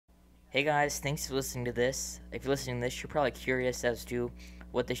Hey guys, thanks for listening to this. If you're listening to this, you're probably curious as to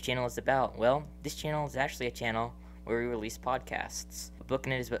what this channel is about. Well, this channel is actually a channel where we release podcasts.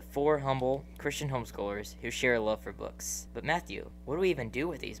 Bookin' It is but four humble Christian homeschoolers who share a love for books. But Matthew, what do we even do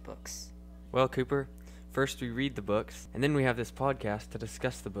with these books? Well, Cooper, first we read the books, and then we have this podcast to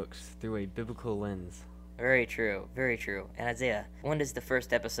discuss the books through a biblical lens. Very true, very true. And Isaiah, when does the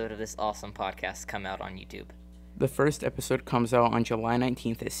first episode of this awesome podcast come out on YouTube? The first episode comes out on July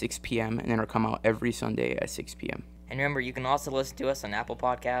 19th at 6 p.m. and then it'll come out every Sunday at 6 p.m. And remember, you can also listen to us on Apple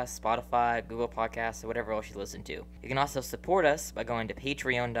Podcasts, Spotify, Google Podcasts, or whatever else you listen to. You can also support us by going to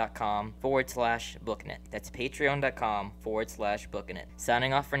patreon.com/bookinit. That's patreon.com/bookinit.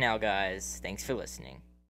 Signing off for now, guys. Thanks for listening.